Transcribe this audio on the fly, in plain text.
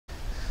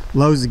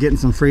Lowe's is getting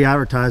some free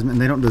advertisement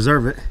and they don't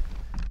deserve it.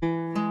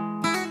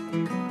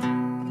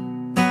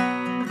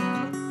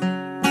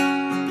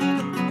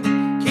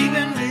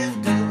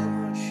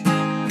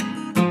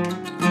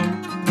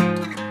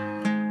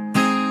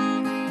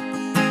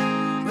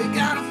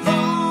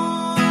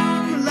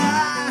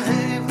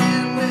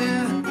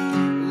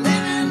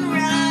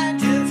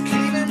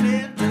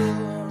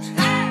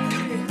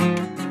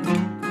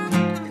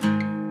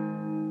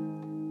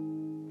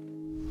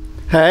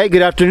 Hey,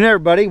 good afternoon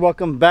everybody.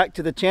 Welcome back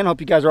to the channel.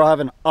 Hope you guys are all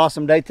having an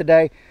awesome day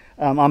today.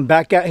 I'm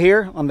back out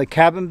here on the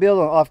cabin build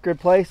on Off-Grid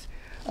Place.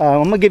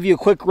 I'm gonna give you a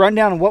quick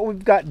rundown of what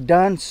we've got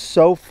done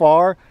so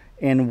far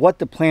and what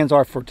the plans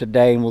are for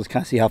today, and we'll just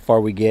kind of see how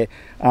far we get.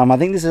 I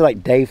think this is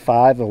like day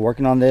 5 of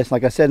working on this.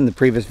 Like I said in the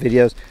previous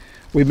videos,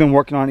 we've been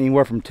working on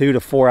anywhere from 2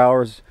 to 4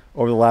 hours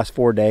over the last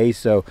 4 days.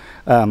 So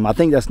I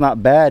think that's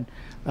not bad.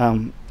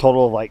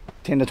 Total of like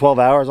 10 to 12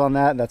 hours on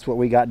that. That's what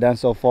we got done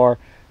so far.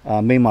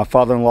 Me and my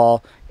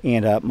father-in-law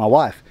and my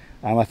wife.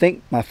 I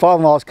think my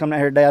father-in-law is coming out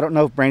here today. I don't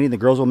know if Brandy and the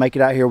girls will make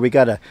it out here. We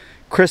got a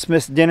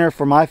Christmas dinner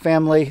for my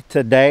family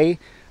today,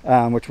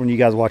 which when you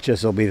guys watch this,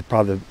 it'll be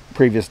probably the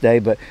previous day.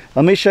 But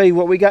let me show you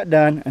what we got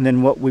done and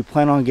then what we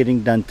plan on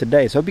getting done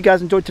today. So hope you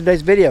guys enjoyed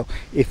today's video.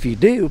 If you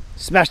do,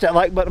 smash that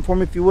like button for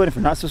me if you would. If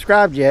you're not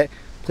subscribed yet,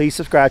 please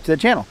subscribe to the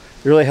channel.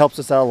 It really helps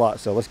us out a lot.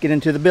 So let's get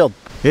into the build.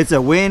 It's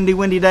a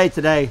windy day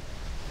today.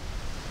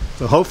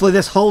 So hopefully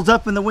this holds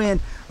up in the wind.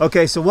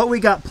 Okay, so what we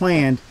got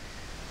planned,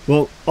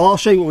 well, I'll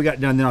show you what we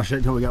got done, then I'll show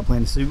you what we got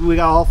planned. So we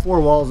got all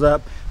 4 walls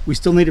up. We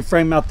still need to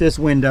frame out this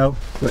window,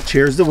 but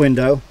here's the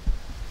window.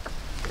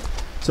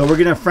 So we're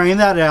gonna frame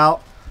that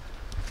out.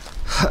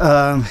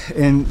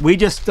 And we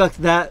just stuck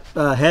that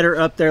header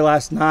up there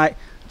last night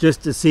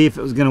just to see if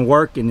it was gonna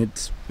work, and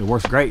it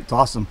works great, it's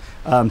awesome.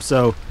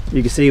 So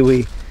you can see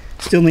we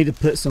still need to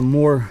put some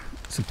more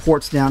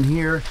supports down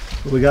here.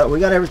 But we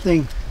got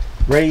everything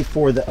ready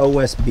for the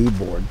OSB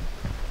board.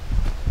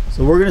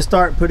 So we're gonna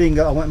start putting,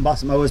 I went and bought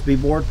some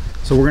OSB board.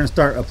 So we're gonna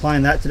start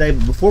applying that today.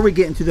 But before we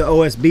get into the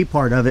OSB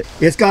part of it,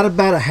 it's got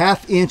about a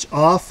 1/2 inch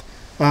off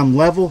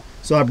level.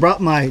 So I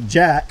brought my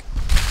jack.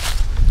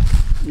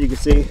 You can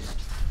see,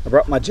 I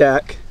brought my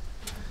jack.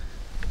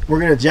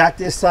 We're gonna jack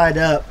this side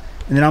up,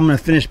 and then I'm gonna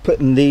finish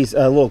putting these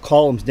little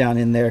columns down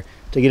in there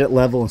to get it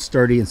level and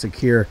sturdy and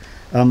secure.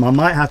 I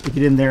might have to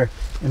get in there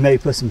and maybe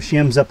put some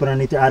shims up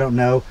underneath there, I don't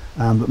know.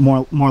 But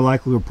more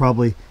likely we'll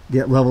probably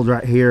get leveled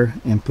right here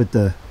and put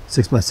the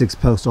 6x6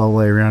 post all the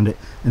way around it.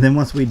 And then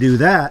once we do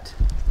that,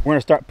 we're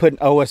gonna start putting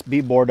OSB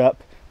board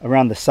up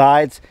around the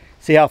sides,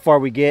 see how far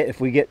we get.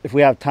 If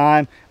we have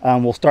time,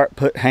 we'll start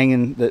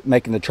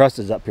making the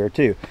trusses up here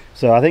too.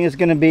 So I think it's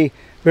gonna be,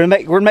 we're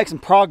gonna make some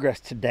progress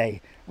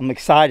today. I'm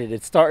excited.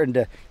 It's starting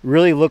to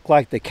really look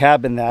like the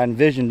cabin that I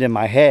envisioned in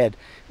my head,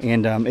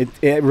 and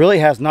it really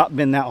has not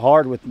been that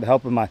hard with the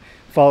help of my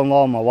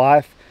father-in-law and my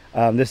wife.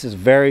 This is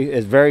very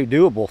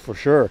doable for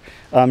sure.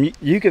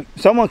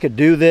 Someone could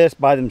do this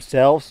by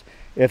themselves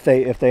if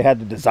they had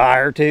the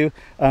desire to,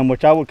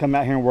 which I would come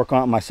out here and work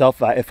on it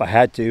myself if I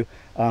had to.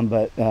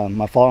 But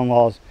my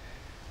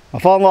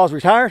father-in-law's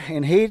retired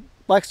and he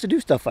likes to do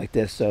stuff like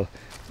this. So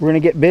we're gonna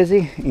get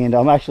busy, and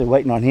I'm actually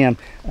waiting on him.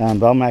 But I'm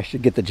gonna actually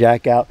get the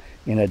jack out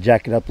and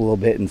jack it up a little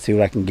bit and see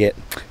what I can get.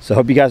 So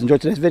hope you guys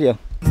enjoyed today's video.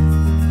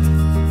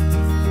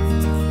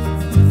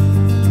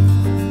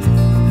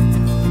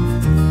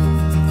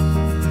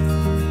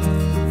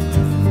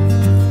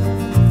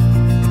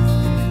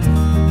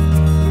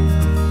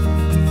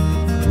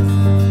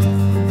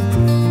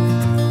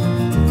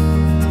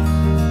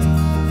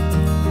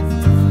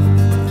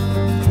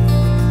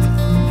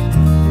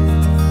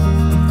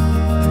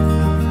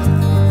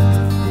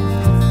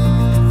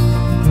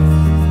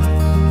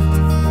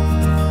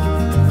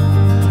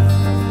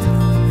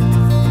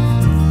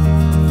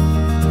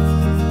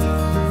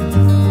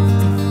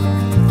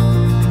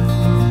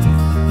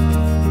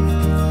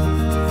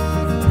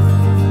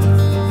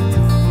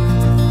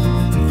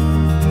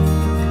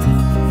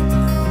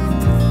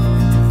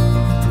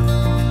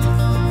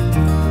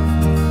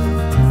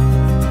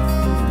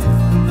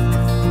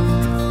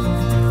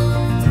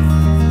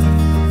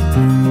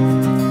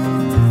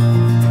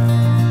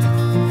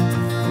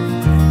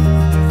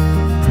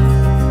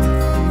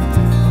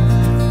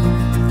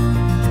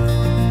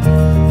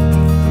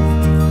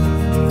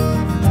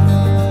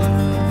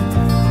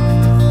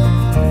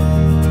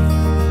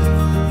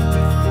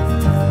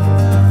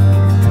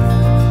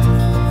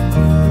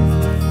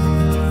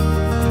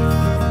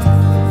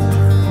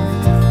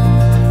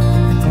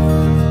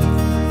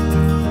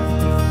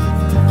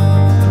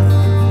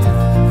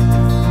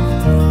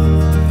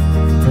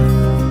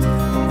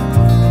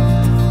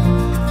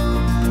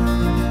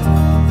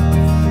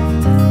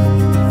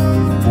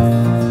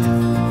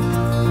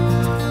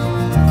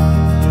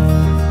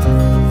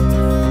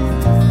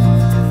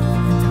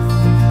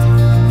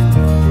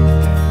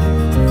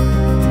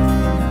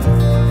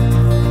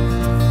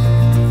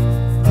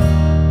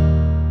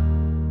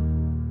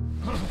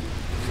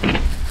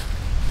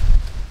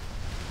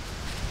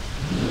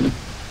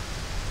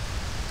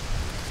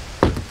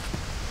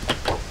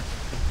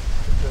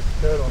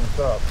 Let's cut on the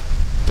top.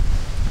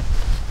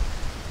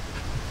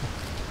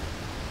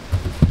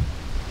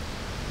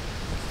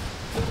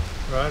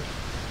 Right.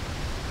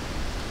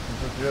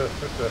 Just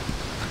put the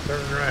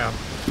turn it around.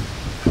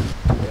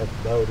 That's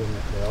bowed in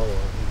it, they all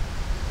are.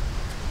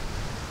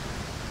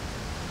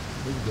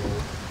 Big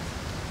gold.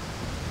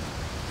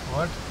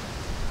 What?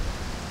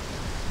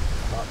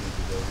 Top needs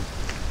to go.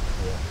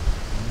 Yeah.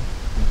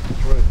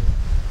 It's ready.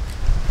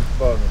 It's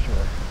bottom this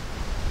way.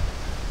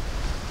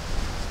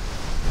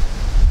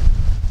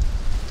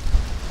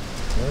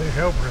 Well, you're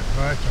helping us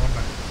much on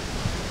the.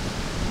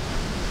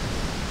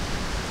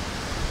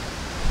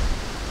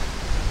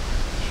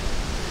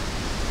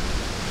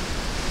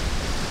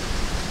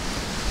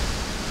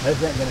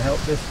 This ain't gonna help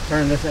this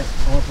ain't,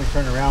 only if we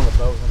turn around the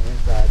boat on the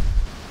inside.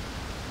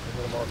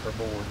 We're gonna mark our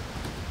board.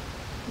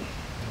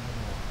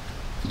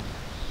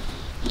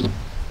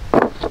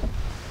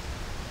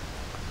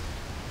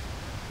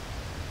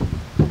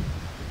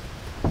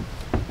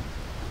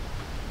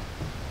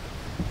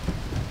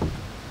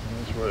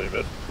 That's ready,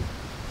 but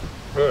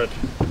good.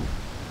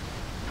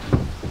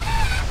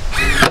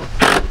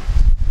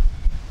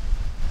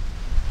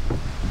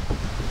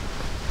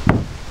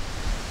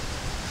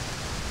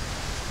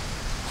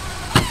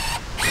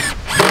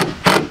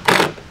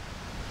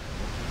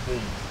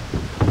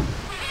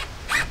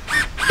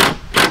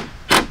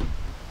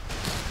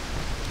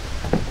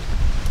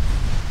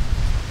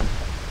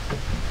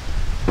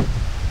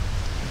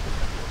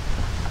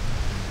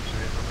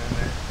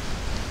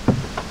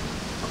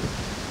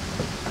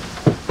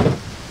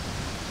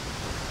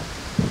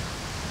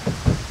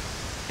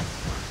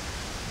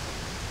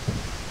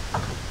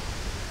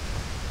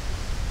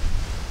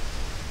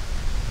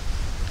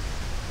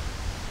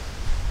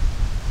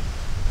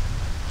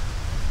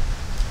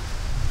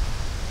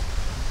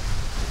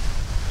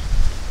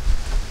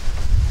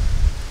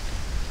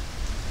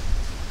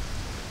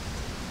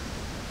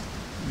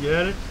 You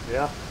got it?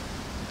 Yeah.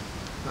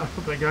 I don't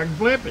think I can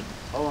flip it.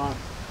 Hold on.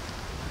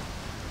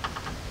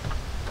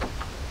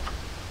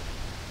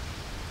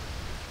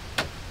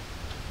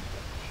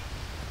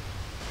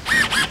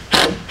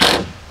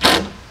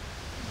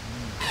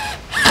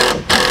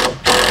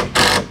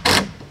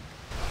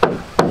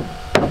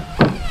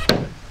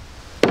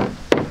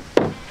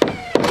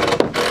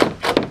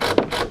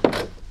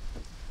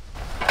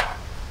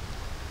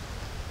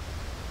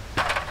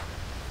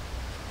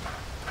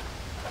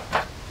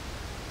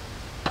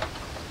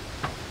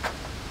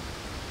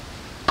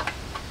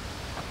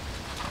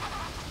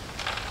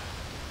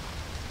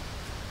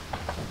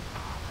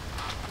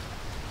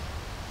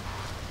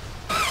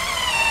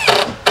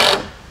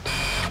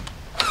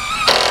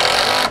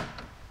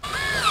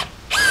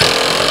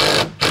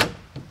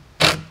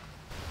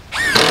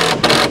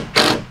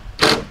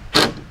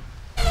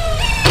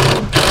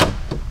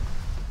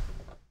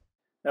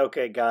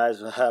 Okay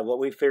guys, what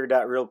we figured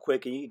out real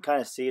quick, and you can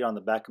kind of see it on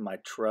the back of my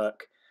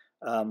truck,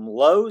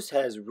 Lowe's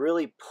has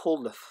really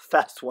pulled a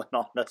fast one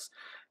on us.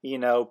 You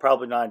know,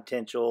 probably not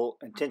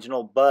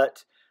intentional,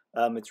 but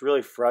it's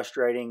really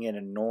frustrating and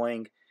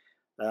annoying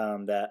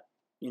that,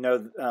 you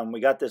know, we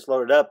got this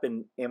loaded up,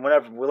 and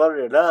whenever we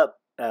loaded it up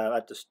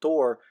at the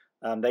store,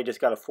 they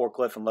just got a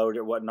forklift and loaded it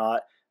and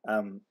whatnot.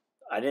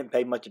 I didn't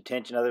pay much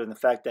attention other than the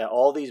fact that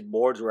all these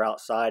boards were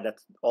outside.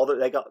 That's all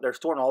they're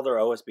storing all their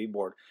OSB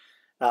board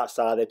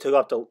outside. They took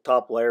off the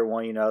top layer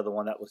one, you know, the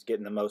one that was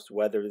getting the most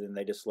weather, then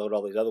they just load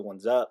all these other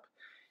ones up.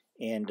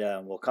 And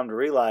we'll come to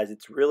realize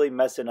it's really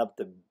messing up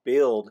the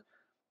build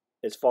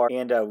as far,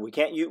 and we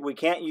can't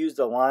use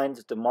the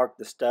lines to mark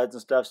the studs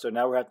and stuff, so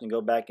now we're having to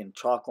go back and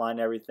chalk line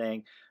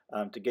everything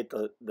to get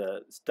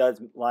the studs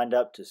lined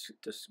up to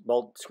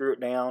bolt screw it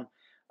down.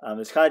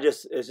 It's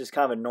just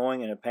kind of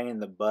annoying and a pain in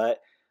the butt.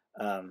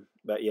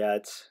 But yeah,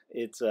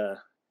 it's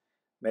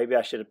maybe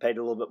I should have paid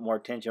a little bit more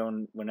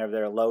attention whenever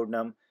they're loading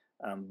them.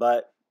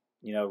 But,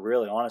 you know,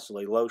 really,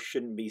 honestly, Lowe's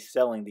shouldn't be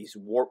selling these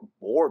warped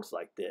boards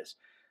like this.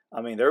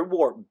 I mean, they're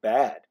warped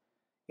bad.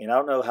 And I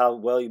don't know how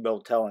well you'll be able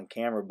to tell on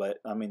camera, but,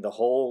 I mean, the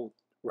whole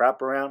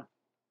wraparound,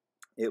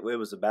 it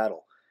was a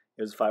battle.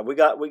 It was a fight. We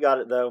got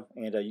it, though,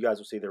 and you guys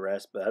will see the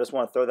rest. But I just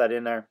want to throw that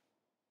in there.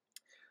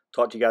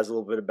 Talk to you guys a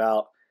little bit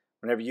about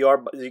whenever you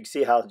can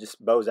see how it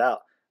just bows out.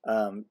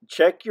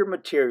 Check your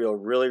material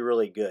really,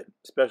 really good,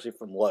 especially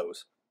from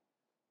Lowe's.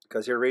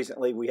 Because here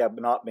recently, we have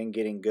not been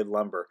getting good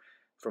lumber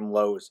from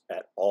Lowe's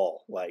at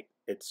all. Like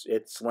it's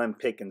slim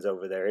pickings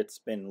over there. It's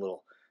been a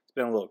little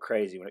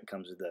crazy when it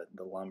comes to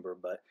the lumber,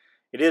 but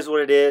it is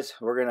what it is.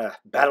 We're gonna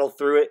battle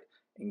through it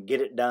and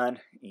get it done.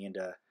 And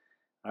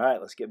all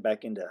right, let's get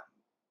back into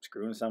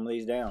screwing some of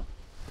these down.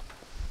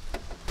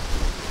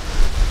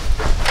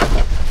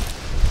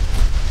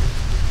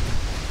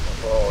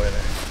 Oh, in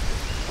there.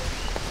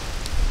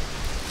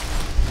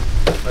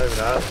 Maybe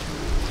not.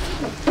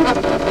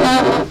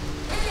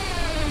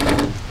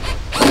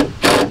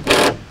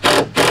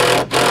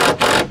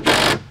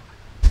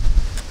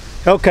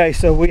 Okay,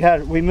 so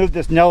we moved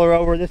this nailer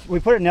over. We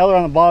put a nailer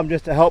on the bottom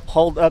just to help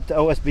hold up the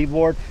OSB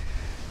board.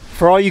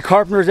 For all you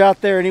carpenters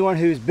out there, anyone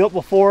who's built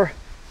before,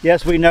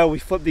 yes, we know we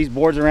flip these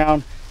boards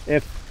around.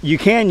 If You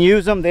can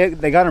use them. They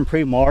got them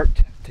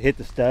pre-marked to hit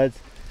the studs,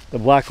 the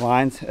black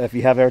lines. If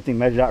you have everything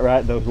measured out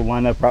right, those will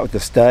line up right with the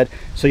stud.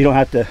 So you don't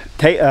have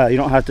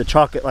to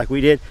chalk it like we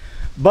did.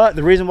 But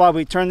the reason why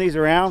we turn these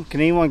around, can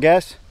anyone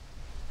guess?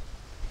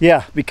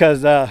 Yeah,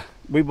 because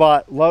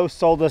Lowe's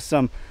sold us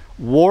some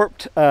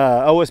warped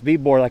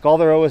OSB board. Like all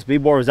their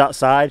OSB board was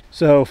outside,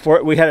 so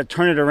we had to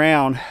turn it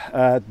around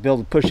to be able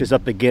to push this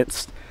up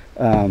against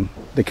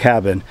the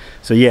cabin.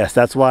 So yes,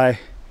 that's why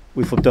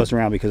we flipped those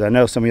around, because I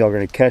know some of y'all are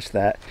going to catch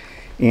that.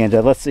 And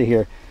let's see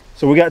here.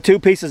 So we got 2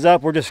 pieces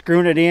up. We're just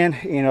screwing it in.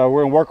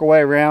 We're gonna work our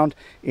way around,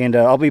 and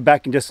I'll be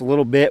back in just a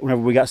little bit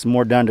whenever we got some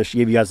more done to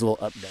give you guys a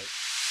little update.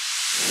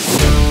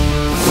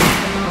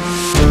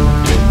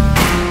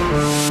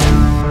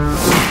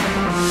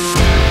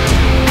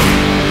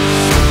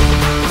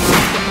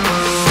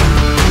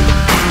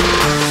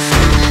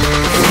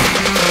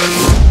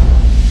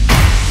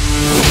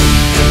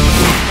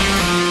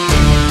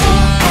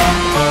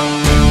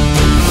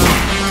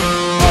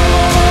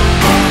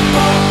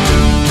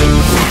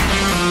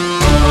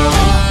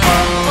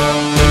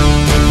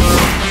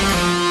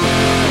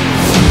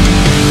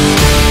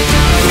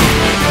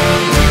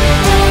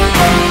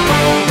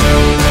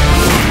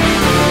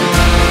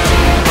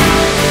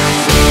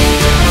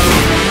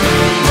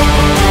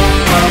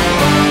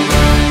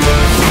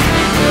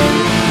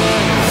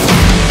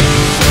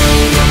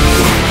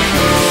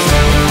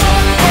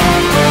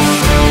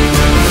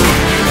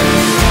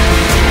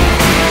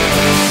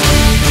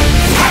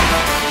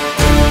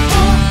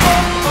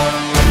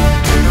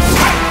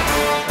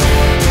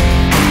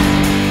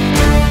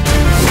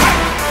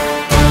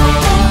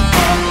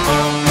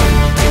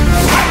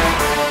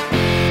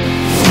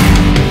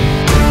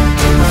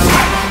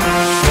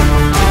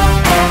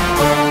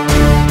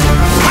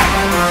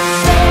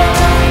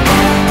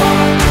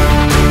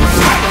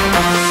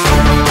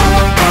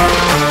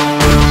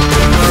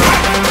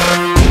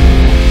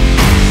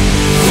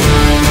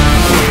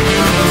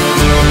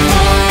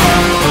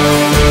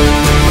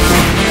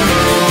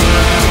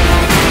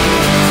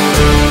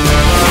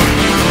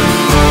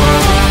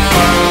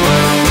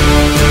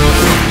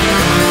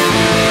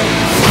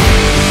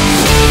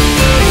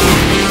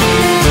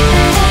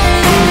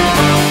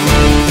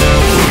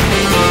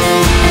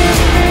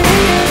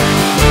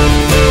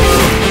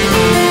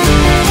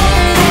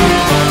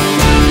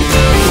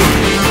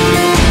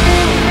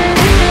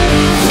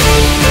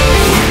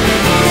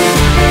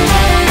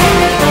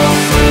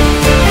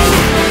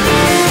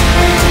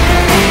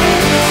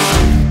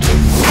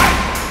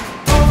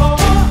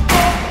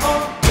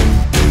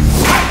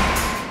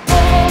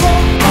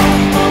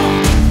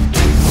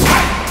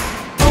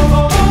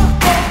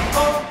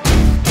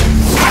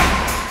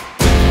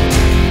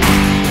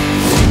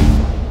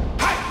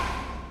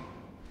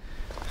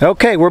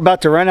 Okay, we're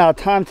about to run out of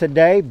time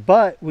today,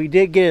 but we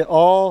did get it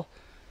all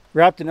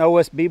wrapped in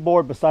OSB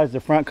board besides the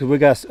front, because we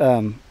got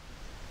to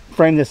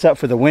frame this up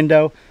for the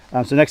window.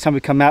 So next time we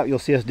come out, you'll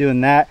see us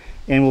doing that,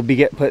 and we'll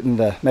be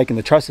making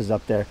the trusses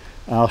up there.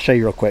 I'll show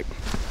you real quick.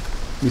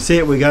 You see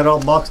it, we got it all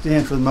boxed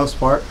in for the most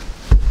part.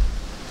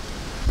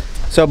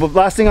 So the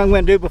last thing I'm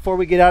going to do before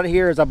we get out of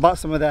here is I bought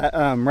some of that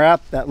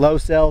wrap that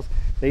Lowe's sells.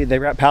 They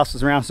wrap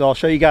houses around, so I'll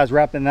show you guys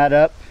wrapping that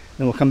up,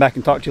 and we'll come back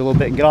and talk to you a little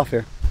bit and get off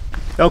here.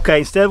 Okay,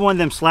 instead of one of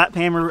them slap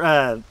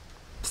hammer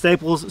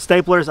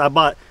staplers,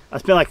 I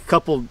spent like a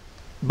couple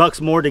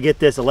bucks more to get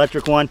this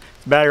electric one.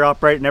 It's battery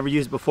operated, never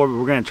used it before, but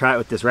we're going to try it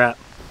with this wrap.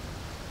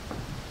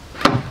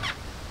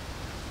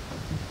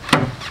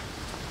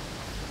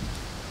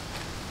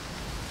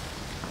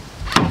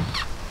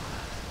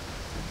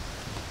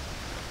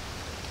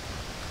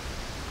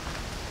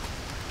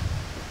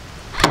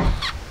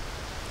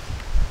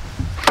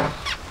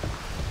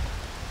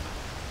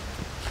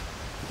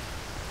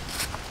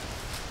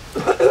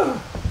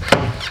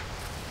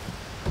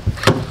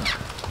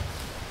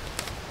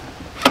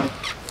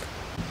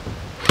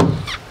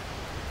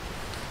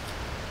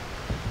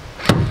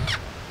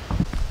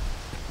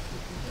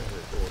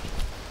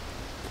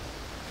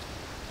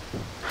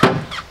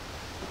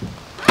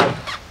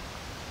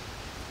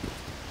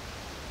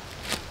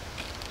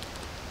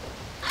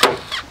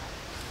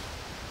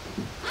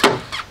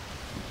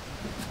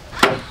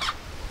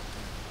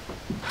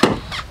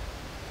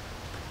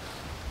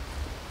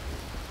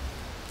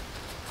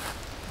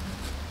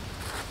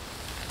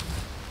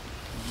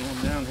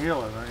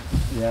 Downhill, I think.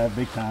 Yeah,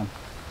 big time.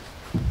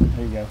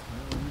 There you go. Well,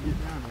 let me get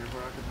down here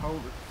where I can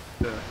hold it.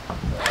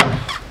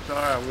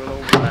 Sorry, I will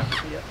overlap it.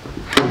 Yep.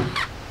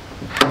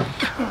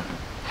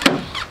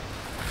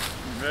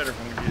 Better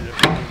when we get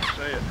up and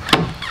see it.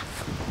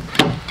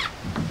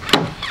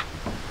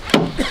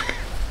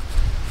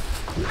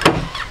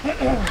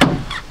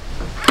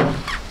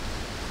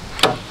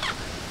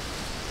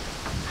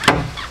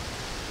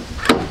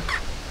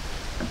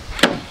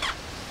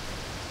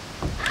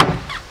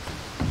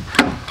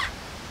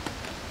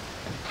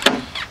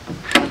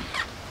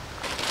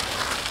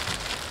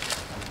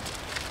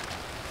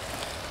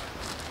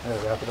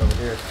 Wrap it over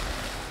here.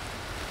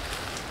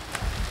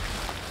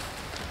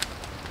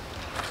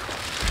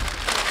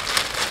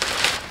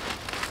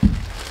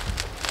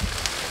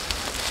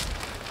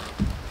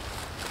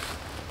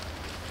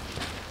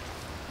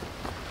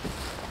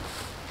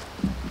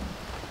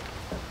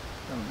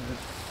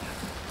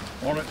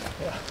 on it.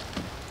 Yeah.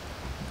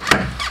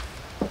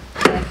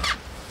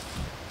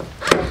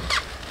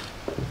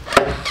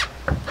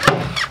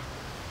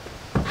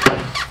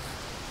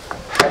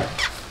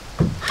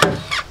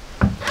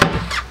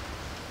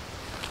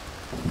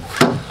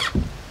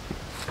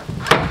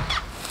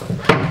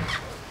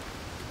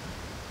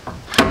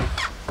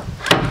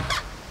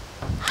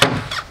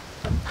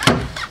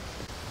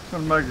 It's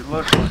gonna make it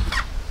look like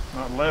it's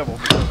not level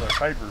because our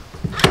paper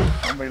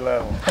won't be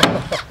level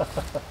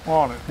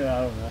on it. Yeah,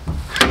 I don't know.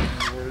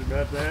 You worried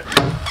about that?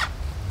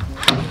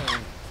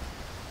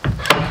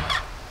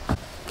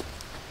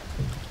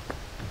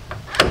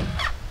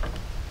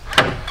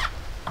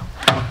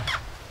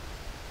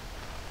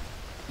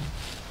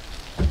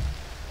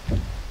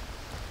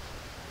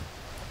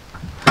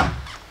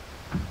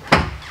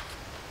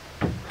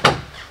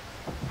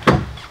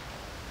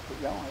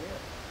 Keep going, yeah.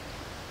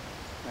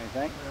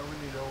 Anything? Yeah, we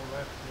need all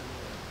that.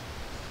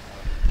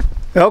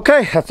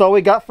 Okay, that's all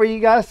we got for you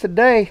guys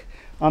today.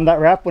 That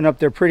wrap went up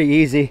there pretty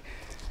easy.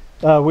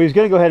 We was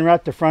gonna go ahead and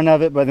wrap the front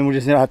of it, but then we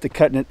just ended up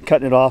cutting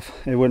it off.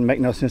 It wouldn't make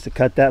no sense to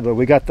cut that, but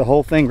we got the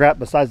whole thing wrapped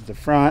besides the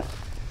front.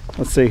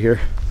 Let's see here.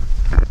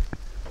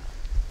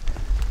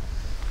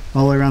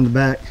 All the way around the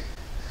back.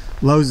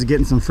 Lowe's is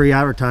getting some free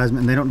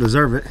advertisement and they don't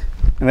deserve it.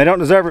 And they don't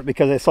deserve it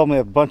because they sold me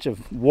a bunch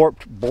of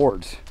warped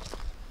boards.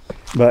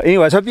 But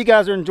anyways, hope you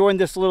guys are enjoying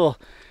this little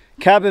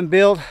cabin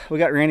build. We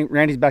got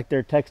Randy's back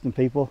there texting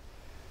people.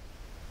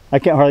 I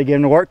can't hardly get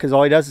him to work because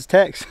all he does is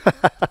text.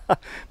 But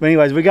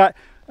anyways, we got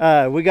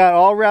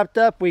all wrapped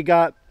up. We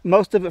got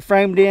most of it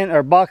framed in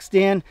or boxed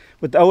in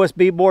with the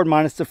OSB board,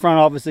 minus the front,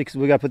 obviously, because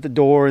we got to put the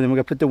door and then we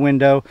got to put the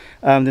window.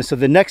 So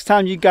the next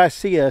time you guys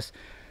see us,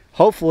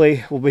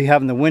 hopefully we'll be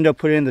having the window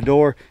put in the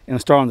door and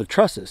start on the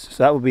trusses.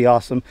 So that would be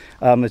awesome.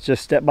 It's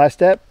just step by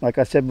step. Like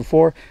I said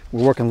before,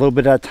 we're working a little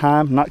bit at a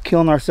time, not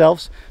killing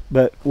ourselves,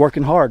 but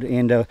working hard.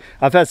 And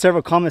I've had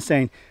several comments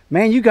saying,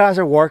 man, you guys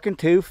are working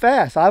too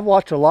fast. I've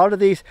watched a lot of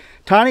these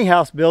tiny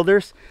house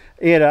builders,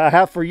 and I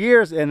have for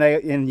years,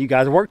 and you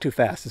guys work too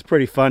fast. It's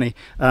pretty funny.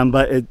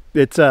 But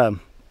it's one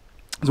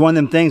of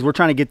them things. We're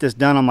trying to get this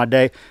done on my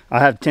day. I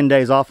have 10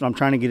 days off and I'm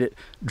trying to get it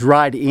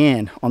dried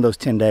in on those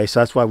 10 days. So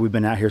that's why we've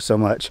been out here so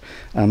much,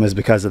 is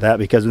because of that.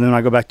 Because then when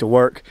I go back to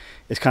work,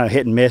 it's kind of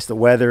hit and miss, the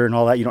weather and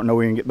all that. You don't know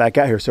when you can get back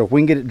out here. So if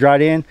we can get it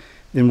dried in,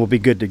 then we'll be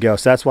good to go.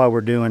 So that's why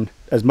we're doing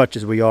as much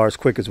as we are, as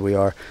quick as we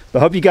are. But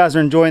I hope you guys are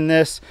enjoying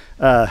this.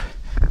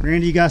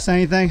 Randy, you guys say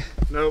anything?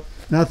 Nope.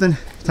 Nothing?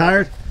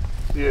 Tired?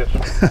 Yes.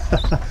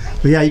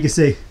 But yeah, you can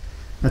see,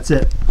 that's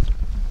it.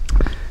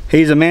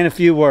 He's a man of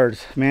few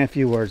words,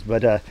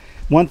 But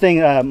one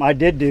thing I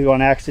did do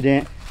on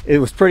accident, it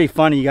was pretty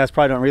funny. You guys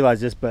probably don't realize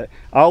this, but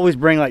I always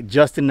bring like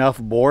just enough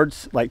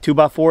boards, like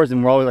 2x4s,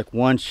 and we're always like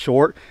one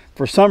short.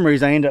 For some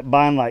reason, I end up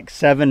buying like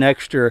 7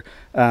 extra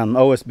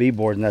OSB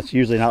boards, and that's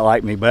usually not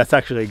like me, but that's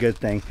actually a good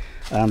thing.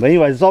 But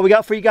anyways, that's all we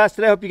got for you guys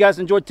today. Hope you guys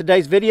enjoyed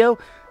today's video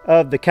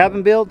of the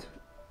cabin build.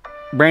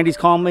 Brandy's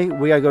calling me.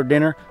 We gotta go to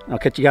dinner. I'll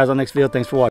catch you guys on the next video. Thanks for watching.